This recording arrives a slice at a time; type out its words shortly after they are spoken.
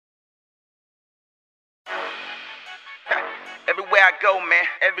Everywhere I go, man,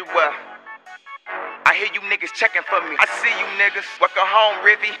 everywhere. I hear you niggas checking for me. I see you niggas. Welcome home,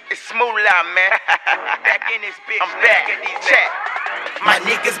 Rivy. It's smooth out, man. Back in this bitch. I'm back at these chat. My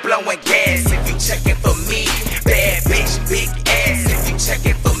niggas blowing gas if you checking for me. Bad bitch, big ass if you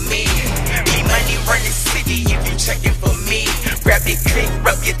checking for me. Money run the city if you checking for me. Grab your click,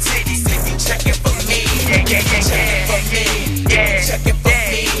 rub your titties if you checking for me. Checking for me. Checking for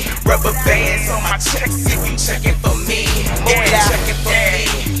me. Rubber bands on my checks if you checking for me. Checking for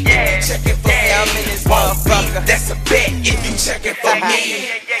me. Checking for me. Motherfucker, that's a bet if you checking for me.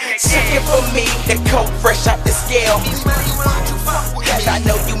 Checking for me. The coke fresh out the scale. Cause I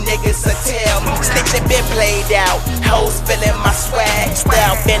know you niggas will tell me. Snitchin' been played out. Hoes feeling my swag.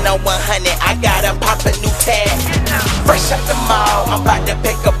 Style been on 100. I gotta pop a new tag. Fresh out the mall, I'm about to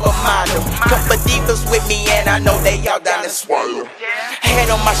pick up a model. Couple divas with me and I know they all down to swallow. Head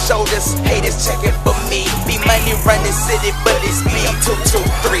on my shoulders, haters checking for me. Be money run the city, but it's me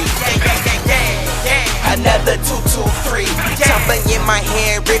 223. Another 223. Chopper in my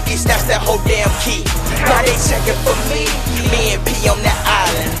hand, Ricky snatch that whole damn key. Now they checking for me. Me and P on that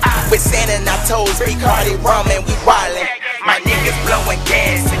island. With sand in our toes, Bacardi rum and we wildin'. My niggas blowing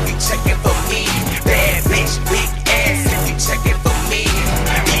gas if you checking for me. Bad bitch, big ass if you checking for me.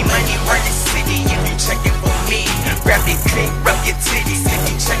 Be money run the city if you checking for me. Grab your click, rub your titties if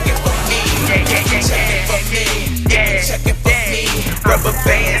you checking for me. Checking for me. Checking for me. Rubber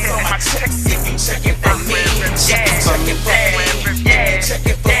bands on my checks if you checking for me. Checking for me.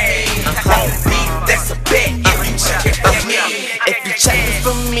 Checking for me. Won't be, that's a bet if you checking for me. If you checking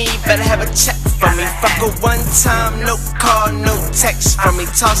for me, better have a check for me. Fuck a one time, no call, no text from me.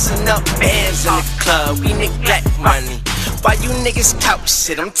 Tossing up bands in the club, we neglect money. While you niggas couch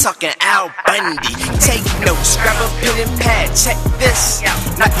shit, I'm talking Al Bundy. Take notes, grab a pen and pad, check this.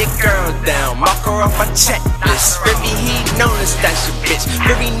 Knock your girl down, mark her off my checklist. Ribby, he known to stash a bitch.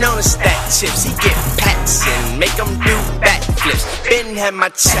 Ribby known to stack chips. He get packs and make them do backflips. Been had my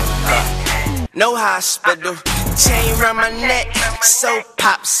checker, no hospital. Chain round my neck, so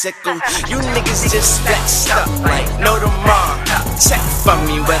popsicle. You niggas just flexed up like no tomorrow. Check for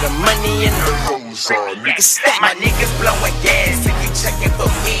me where the money and the hoes are. Niggas stack. My niggas blowing gas if you checking for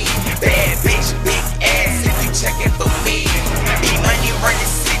me. Bad bitch, big ass if you checking for me. Be money run the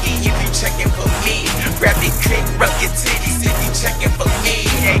city if you checking for me. Grab your click, rub your titties if you checking for me.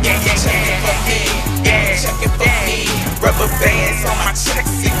 Checking for me. Checking for me. Rubber bands on my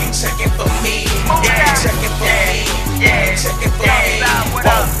checks if you checking for me. Checking for me. Checking for me.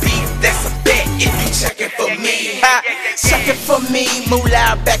 Won't be, that's a bet if you checking for me. Checking for me,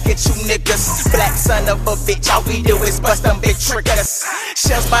 moolah back at you niggas. Black son of a bitch, all we do is bust them big triggers.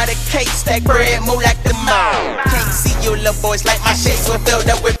 Shells by the cake, stack bread, move like the mall. Can't see you little boys like my shades were filled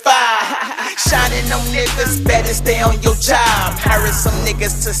up with fire. Shining on niggas, better stay on your job. Hire some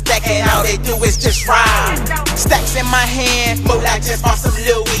niggas to stack it, all they do is just rob. Stacks in my hand, moolah just bought some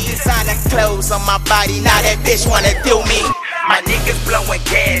Louis. Designer clothes on my body, now that bitch wanna do me. My niggas blowing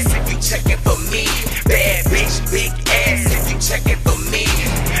gas if you checking for me. Bad bitch, big ass if you checking for me.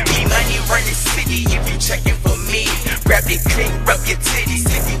 Be money run the city if you checking for me. Grab your click, rub your titties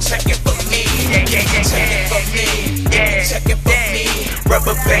if you checking for me. Checking for me. Checking for me.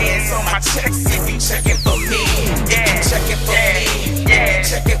 Rubber bands on my checks if you checking for me. Checking for me.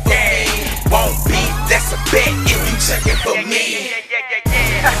 Checking for me. Won't be, that's a bet if you checking for me.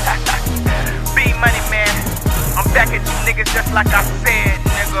 Be money, man. I'm back at you niggas just like I said,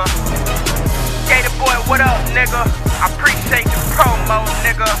 nigga. Gator boy, what up, nigga? I appreciate the promo,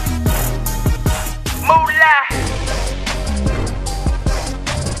 nigga. Moolah.